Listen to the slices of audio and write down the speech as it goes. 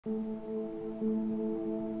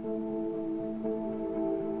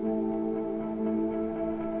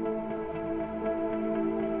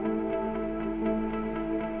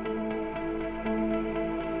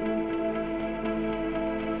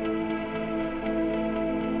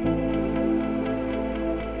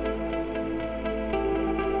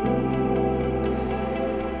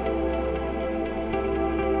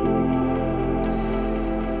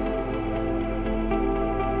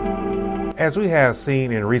As we have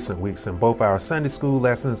seen in recent weeks in both our Sunday school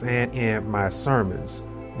lessons and in my sermons,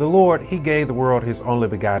 the Lord, He gave the world His only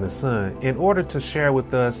begotten Son in order to share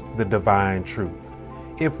with us the divine truth.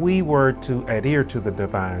 If we were to adhere to the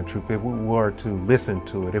divine truth, if we were to listen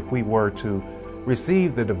to it, if we were to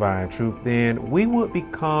receive the divine truth, then we would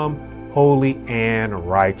become holy and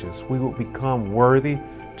righteous. We would become worthy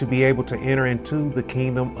to be able to enter into the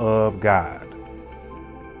kingdom of God.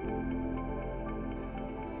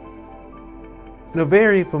 In a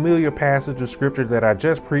very familiar passage of scripture that I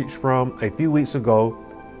just preached from a few weeks ago,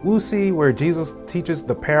 we'll see where Jesus teaches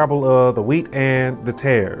the parable of the wheat and the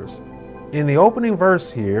tares. In the opening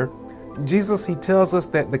verse here, Jesus, He tells us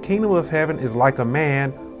that the kingdom of heaven is like a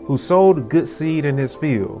man who sowed good seed in his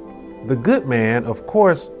field. The good man, of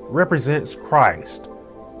course, represents Christ.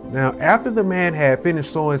 Now, after the man had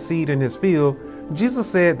finished sowing seed in his field,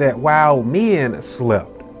 Jesus said that while men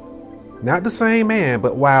slept, not the same man,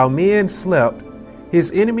 but while men slept,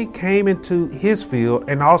 his enemy came into his field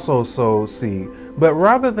and also sowed seed. But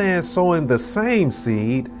rather than sowing the same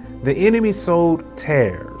seed, the enemy sowed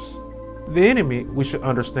tares. The enemy, we should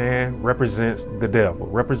understand, represents the devil,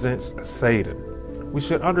 represents Satan. We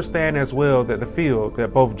should understand as well that the field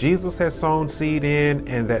that both Jesus has sown seed in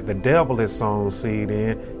and that the devil has sown seed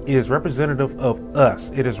in is representative of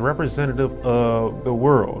us. It is representative of the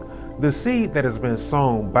world. The seed that has been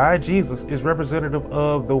sown by Jesus is representative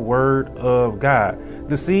of the Word of God.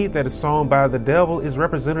 The seed that is sown by the devil is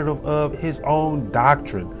representative of his own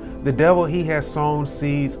doctrine. The devil, he has sown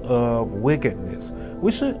seeds of wickedness.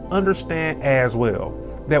 We should understand as well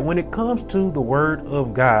that when it comes to the Word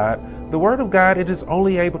of God, it is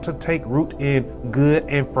only able to take root in good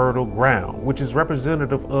and fertile ground, which is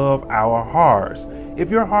representative of our hearts. If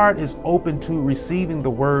your heart is open to receiving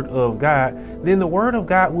the Word of God, then the Word of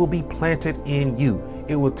God will be planted in you.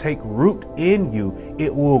 It will take root in you.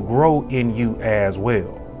 It will grow in you as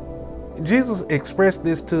well. Jesus expressed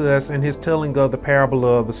this to us in His telling of the parable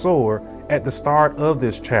of the sower at the start of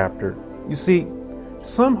this chapter. You see,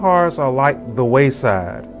 some hearts are like the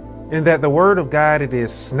wayside, in that the Word of God, it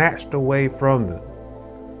is snatched away from them.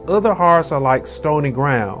 Other hearts are like stony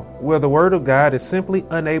ground, where the Word of God is simply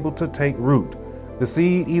unable to take root. The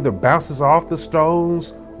seed either bounces off the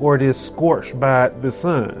stones or it is scorched by the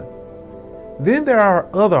sun. Then there are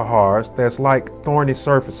other hearts that's like thorny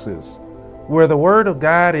surfaces, where the Word of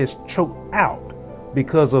God is choked out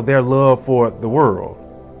because of their love for the world.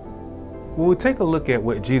 When we take a look at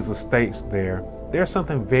what Jesus states there's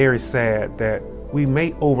something very sad that we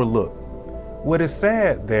may overlook. What is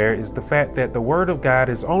sad there is the fact that the Word of God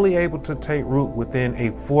is only able to take root within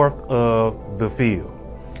a fourth of the field.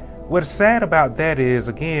 What's sad about that is,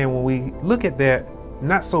 again, when we look at that,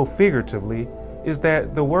 not so figuratively, is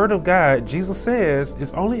that the Word of God, Jesus says,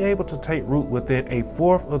 is only able to take root within a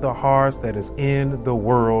fourth of the hearts that is in the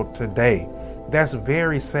world today. That's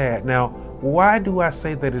very sad. Now, why do I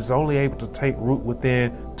say that it's only able to take root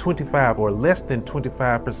within 25 or less than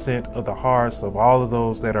 25% of the hearts of all of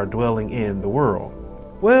those that are dwelling in the world?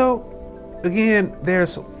 Well, again,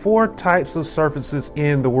 there's 4 types of surfaces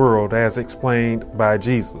in the world as explained by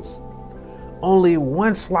Jesus. Only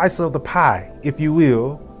one slice of the pie, if you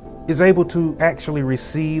will, is able to actually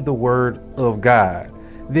receive the Word of God.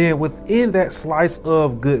 Then within that slice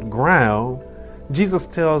of good ground, Jesus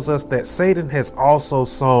tells us that Satan has also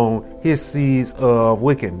sown his seeds of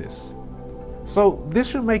wickedness. So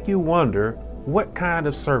this should make you wonder, what kind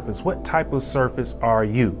of surface, what type of surface are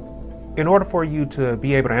you? In order for you to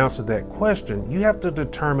be able to answer that question, you have to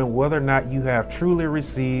determine whether or not you have truly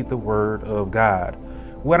received the Word of God.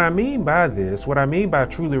 What I mean by this, what I mean by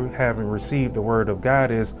truly having received the Word of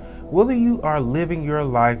God is whether you are living your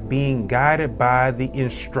life being guided by the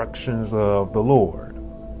instructions of the Lord.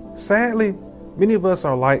 Sadly, many of us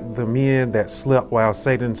are like the men that slept while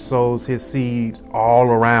Satan sows his seeds all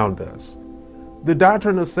around us. The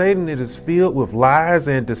doctrine of Satan, it is filled with lies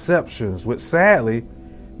and deceptions, which sadly,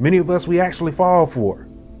 many of us, we actually fall for.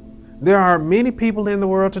 There are many people in the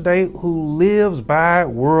world today who lives by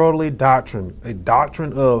worldly doctrine, a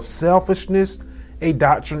doctrine of selfishness, a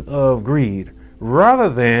doctrine of greed, rather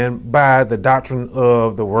than by the doctrine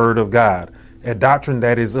of the Word of God, a doctrine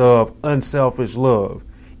that is of unselfish love.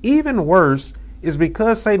 Even worse, is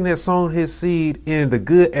because Satan has sown his seed in the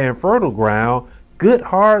good and fertile ground. Good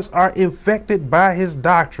hearts are infected by his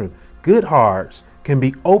doctrine. Good hearts can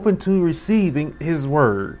be open to receiving his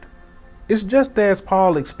word. It's just as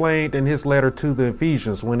Paul explained in his letter to the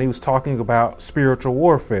Ephesians when he was talking about spiritual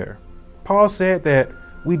warfare. Paul said that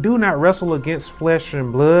we do not wrestle against flesh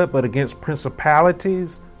and blood, but against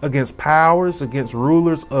principalities, against powers, against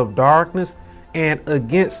rulers of darkness, and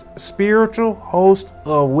against spiritual hosts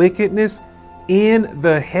of wickedness in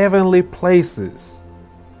the heavenly places.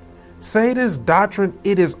 Satan's doctrine,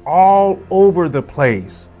 it is all over the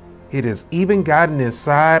place. It has even gotten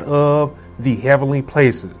inside of the heavenly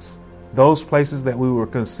places, those places that we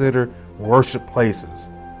would consider worship places,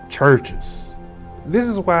 churches. This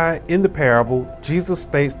is why in the parable, Jesus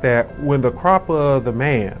states that when the crop of the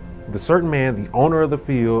man, the certain man, the owner of the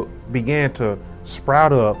field, began to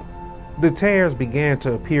sprout up, the tares began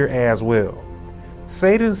to appear as well.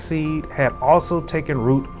 Satan's seed had also taken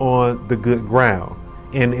root on the good ground,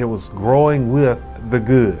 and it was growing with the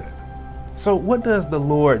good. So what does the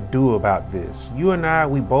Lord do about this? You and I,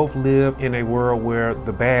 we both live in a world where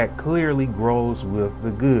the bad clearly grows with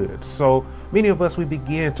the good. So many of us, we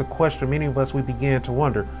begin to question, many of us, we begin to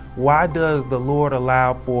wonder, why does the Lord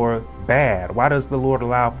allow for bad? Why does the Lord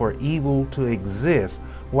allow for evil to exist?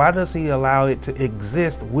 Why does he allow it to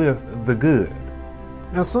exist with the good?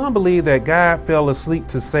 Now, some believe that God fell asleep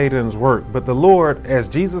to Satan's work, but the Lord, as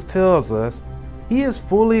Jesus tells us, he is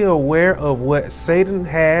fully aware of what Satan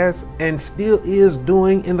has and still is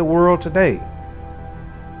doing in the world today.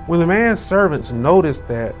 When the man's servants noticed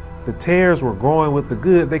that the tares were growing with the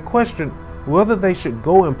good, they questioned whether they should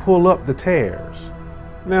go and pull up the tares.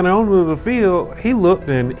 Now, the owner of the field, he looked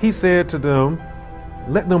and he said to them,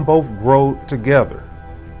 let them both grow together.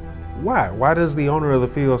 Why? Why does the owner of the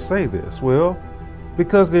field say this? Well,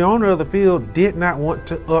 because the owner of the field did not want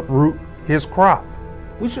to uproot his crop.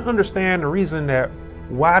 We should understand the reason that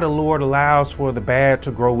why the Lord allows for the bad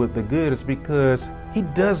to grow with the good is because he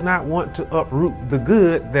does not want to uproot the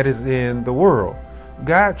good that is in the world.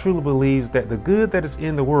 God truly believes that the good that is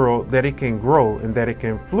in the world, that it can grow and that it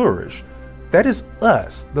can flourish. That is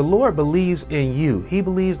us. The Lord believes in you. He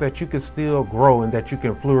believes that you can still grow and that you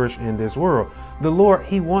can flourish in this world. The Lord,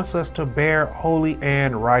 he wants us to bear holy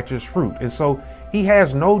and righteous fruit. And so he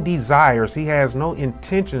has no desires. He has no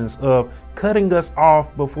intentions of cutting us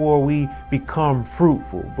off before we become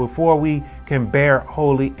fruitful, before we can bear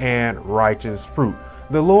holy and righteous fruit.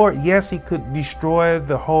 The Lord, yes, he could destroy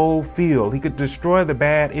the whole field. He could destroy the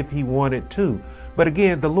bad if he wanted to. But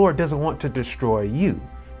again, the Lord doesn't want to destroy you.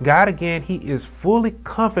 God, again, he is fully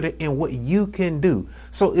confident in what you can do.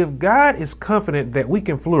 So if God is confident that we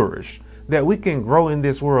can flourish, that we can grow in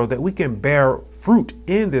this world, that we can bear fruit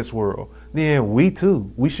in this world, then we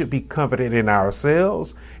too, we should be confident in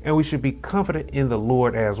ourselves, and we should be confident in the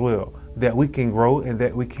Lord as well, that we can grow and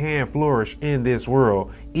that we can flourish in this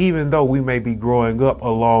world, even though we may be growing up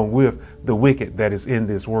along with the wicked that is in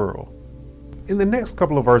this world. In the next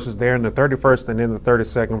couple of verses there, in the 31st and in the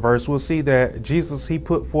 32nd verse, we'll see that Jesus, he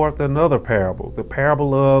put forth another parable, the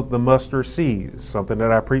parable of the mustard seed, something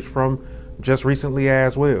that I preached from just recently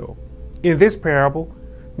as well. In this parable,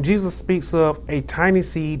 Jesus speaks of a tiny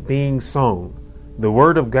seed being sown. The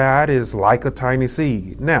word of God is like a tiny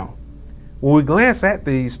seed. Now, when we glance at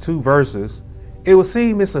these two verses, it would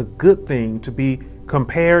seem it's a good thing to be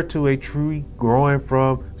compared to a tree growing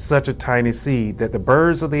from such a tiny seed that the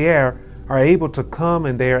birds of the air are able to come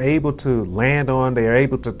and they are able to land on, they are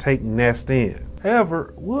able to take nest in.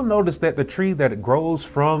 However, we'll notice that the tree that grows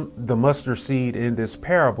from the mustard seed in this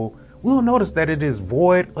parable, we'll notice that it is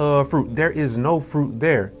void of fruit. There is no fruit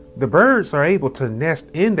there. The birds are able to nest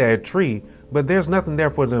in that tree, but there's nothing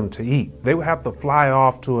there for them to eat. They would have to fly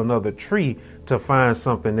off to another tree to find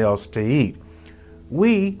something else to eat.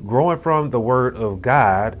 We, growing from the word of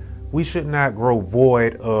God, we should not grow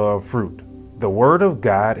void of fruit. The word of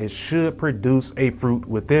God, it should produce a fruit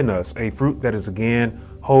within us, a fruit that is again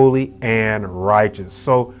holy and righteous.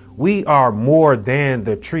 So we are more than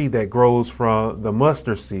the tree that grows from the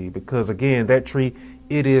mustard seed, because again, that tree,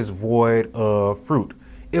 it is void of fruit.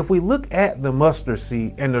 If we look at the mustard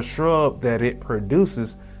seed and the shrub that it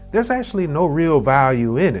produces, there's actually no real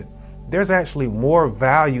value in it. There's actually more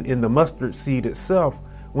value in the mustard seed itself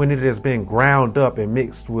when it has been ground up and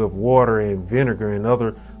mixed with water and vinegar and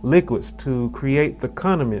other liquids to create the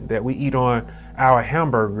condiment that we eat on our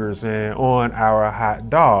hamburgers and on our hot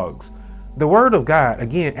dogs. The word of God,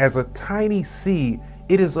 again, as a tiny seed,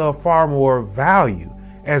 it is of far more value.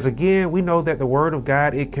 As again, we know that the word of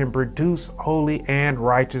God, it can produce holy and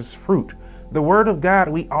righteous fruit. The word of God,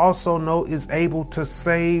 we also know, is able to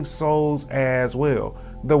save souls as well.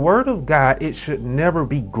 The word of God, it should never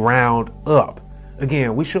be ground up.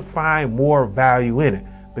 Again, we should find more value in it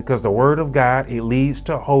because the word of God, it leads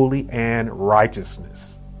to holy and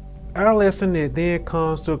righteousness. Our lesson, it then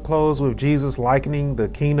comes to a close with Jesus likening the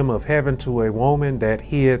kingdom of heaven to a woman that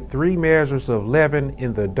hid 3 measures of leaven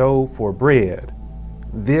in the dough for bread.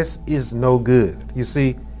 This is no good. You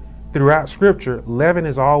see, throughout scripture, leaven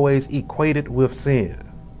is always equated with sin.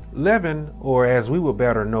 Leaven, or as we would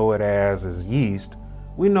better know it as, is yeast.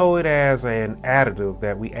 We know it as an additive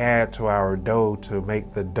that we add to our dough to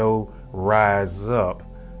make the dough rise up.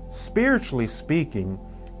 Spiritually speaking,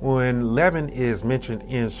 when leaven is mentioned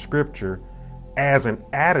in scripture as an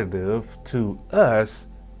additive to us,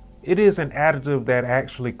 it is an additive that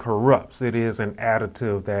actually corrupts. It is an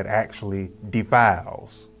additive that actually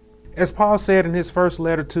defiles. As Paul said in his first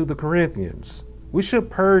letter to the Corinthians, we should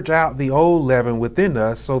purge out the old leaven within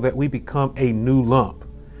us so that we become a new lump.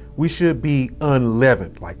 We should be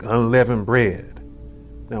unleavened, like unleavened bread.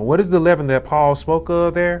 Now, what is the leaven that Paul spoke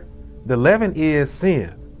of there? The leaven is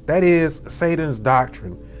sin. That is Satan's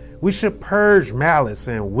doctrine. We should purge malice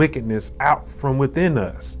and wickedness out from within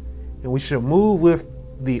us. And we should move with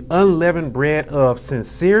the unleavened bread of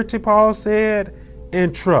sincerity, Paul said,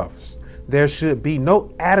 and trust. There should be no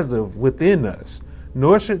additive within us,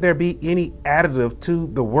 nor should there be any additive to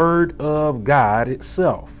the word of God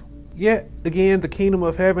itself. Yet again, the kingdom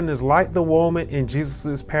of heaven is like the woman in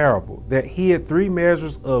Jesus' parable that hid 3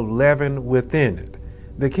 measures of leaven within it.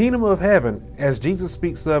 The kingdom of heaven, as Jesus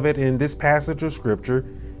speaks of it in this passage of scripture,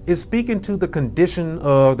 is speaking to the condition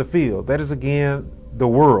of the field. That is again the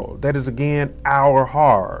world. That is again our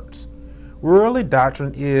hearts. Worldly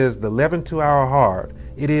doctrine is the leaven to our heart.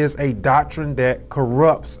 It is a doctrine that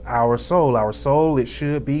corrupts our soul. Our soul, it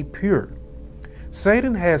should be pure.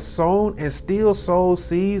 Satan has sown and still sows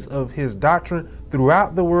seeds of his doctrine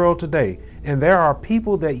throughout the world today. And there are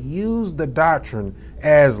people that use the doctrine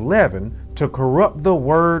as leaven to corrupt the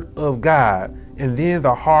word of God and then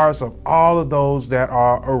the hearts of all of those that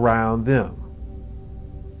are around them.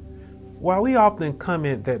 While we often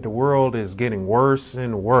comment that the world is getting worse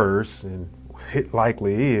and worse, and it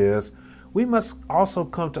likely is, we must also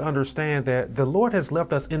come to understand that the Lord has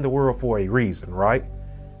left us in the world for a reason, right?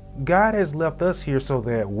 God has left us here so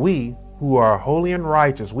that we who are holy and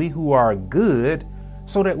righteous, we who are good,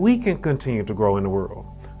 so that we can continue to grow in the world.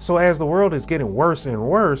 So as the world is getting worse and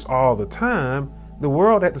worse all the time, the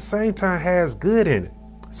world at the same time has good in it.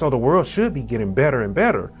 So the world should be getting better and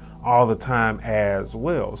better all the time as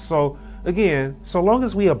well. So again, so long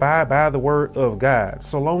as we abide by the word of God,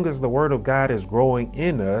 so long as the word of God is growing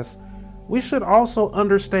in us, we should also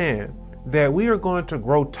understand that we are going to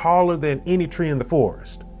grow taller than any tree in the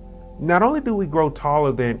forest. Not only do we grow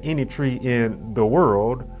taller than any tree in the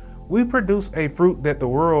world, we produce a fruit that the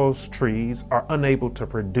world's trees are unable to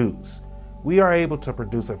produce. We are able to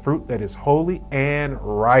produce a fruit that is holy and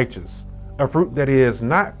righteous, a fruit that is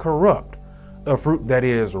not corrupt, a fruit that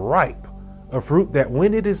is ripe, a fruit that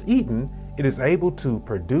when it is eaten, it is able to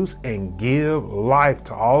produce and give life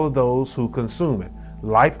to all of those who consume it.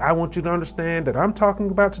 Life, I want you to understand that I'm talking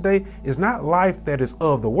about today is not life that is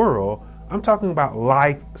of the world. I'm talking about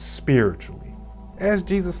life spiritually. As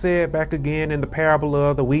Jesus said back again in the parable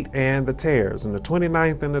of the wheat and the tares in the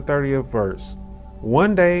 29th and the 30th verse,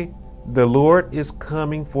 one day the Lord is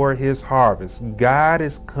coming for his harvest. God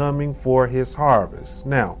is coming for his harvest.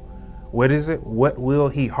 Now, what is it? What will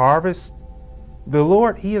he harvest? The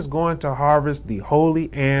Lord, he is going to harvest the holy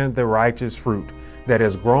and the righteous fruit that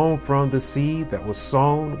has grown from the seed that was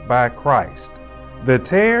sown by Christ. The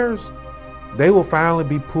tares, they will finally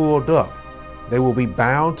be pulled up. They will be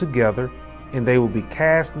bound together and they will be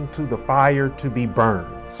cast into the fire to be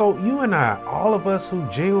burned. So you and I, all of us who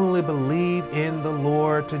genuinely believe in the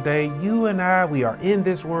Lord today, you and I, we are in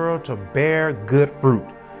this world to bear good fruit.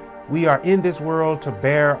 We are in this world to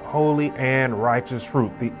bear holy and righteous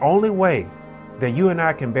fruit. The only way that you and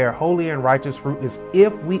I can bear holy and righteous fruit is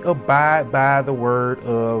if we abide by the word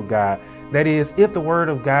of God. That is, if the word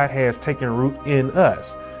of God has taken root in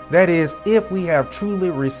us. That is, if we have truly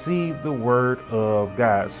received the word of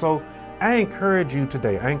God. So I encourage you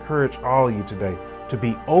today, I encourage all of you today to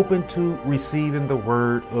be open to receiving the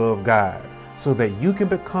word of God so that you can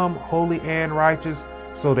become holy and righteous,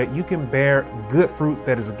 so that you can bear good fruit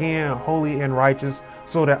that is again holy and righteous,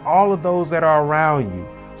 so that all of those that are around you,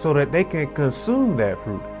 so that they can consume that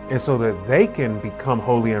fruit and so that they can become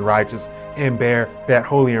holy and righteous and bear that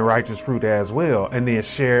holy and righteous fruit as well, and then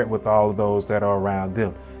share it with all of those that are around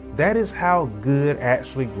them. That is how good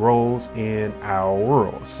actually grows in our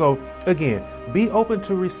world. So again, be open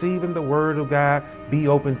to receiving the word of God. Be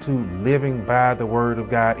open to living by the word of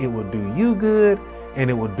God. It will do you good and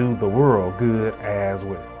it will do the world good as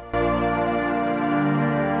well.